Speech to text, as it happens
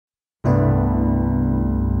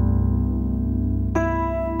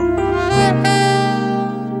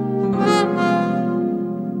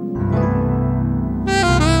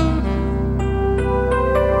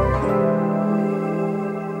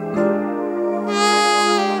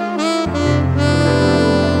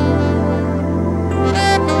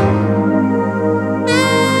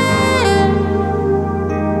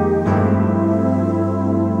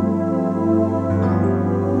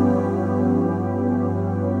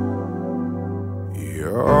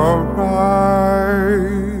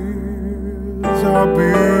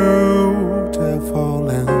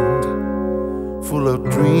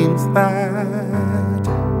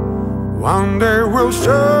one day will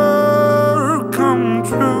sure come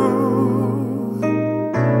true.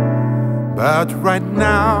 But right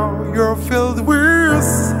now you're filled with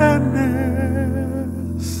sadness,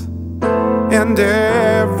 and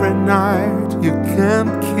every night you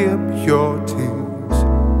can't keep your tears.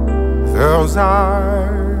 Those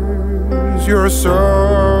eyes, your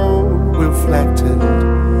soul reflected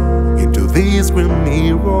into these green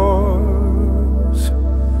mirrors.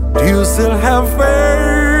 Do you still have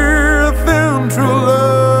faith in true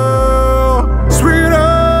love, sweetheart?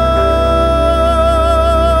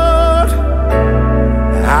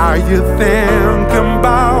 Are you thinking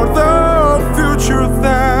about the future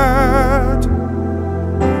that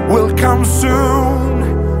will come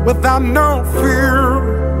soon, without no fear,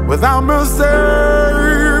 without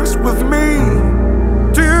mistakes, with me?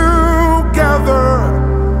 Together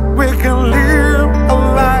we can live a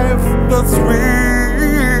life that's real.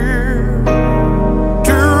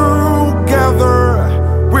 Together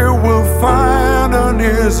we will find an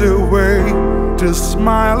easy way to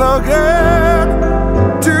smile again.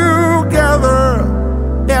 Together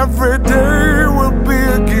every day will be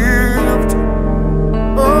a gift.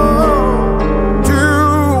 Oh,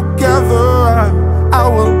 together I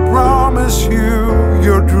will promise you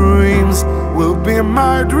your dreams will be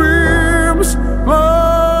my dreams.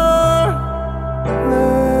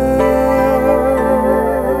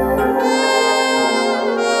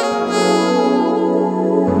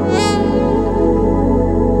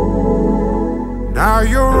 Now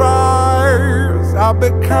your eyes are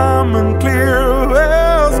becoming clear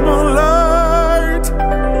as moonlight,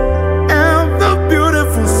 and the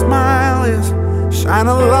beautiful smile is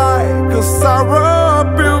shining like a star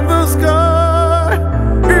up in the sky.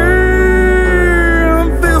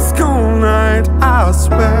 In this cold night, I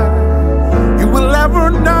swear you will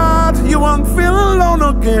ever not, you won't feel alone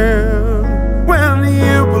again. When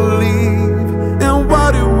you believe in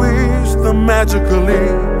what you wish, the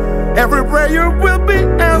magically every prayer will be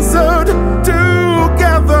answered.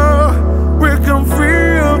 Together we can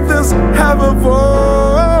feel this heavy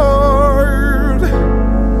void.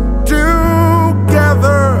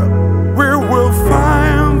 Together we will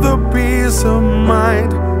find the peace of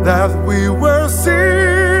mind that we were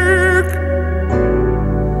seek.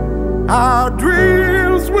 Our dreams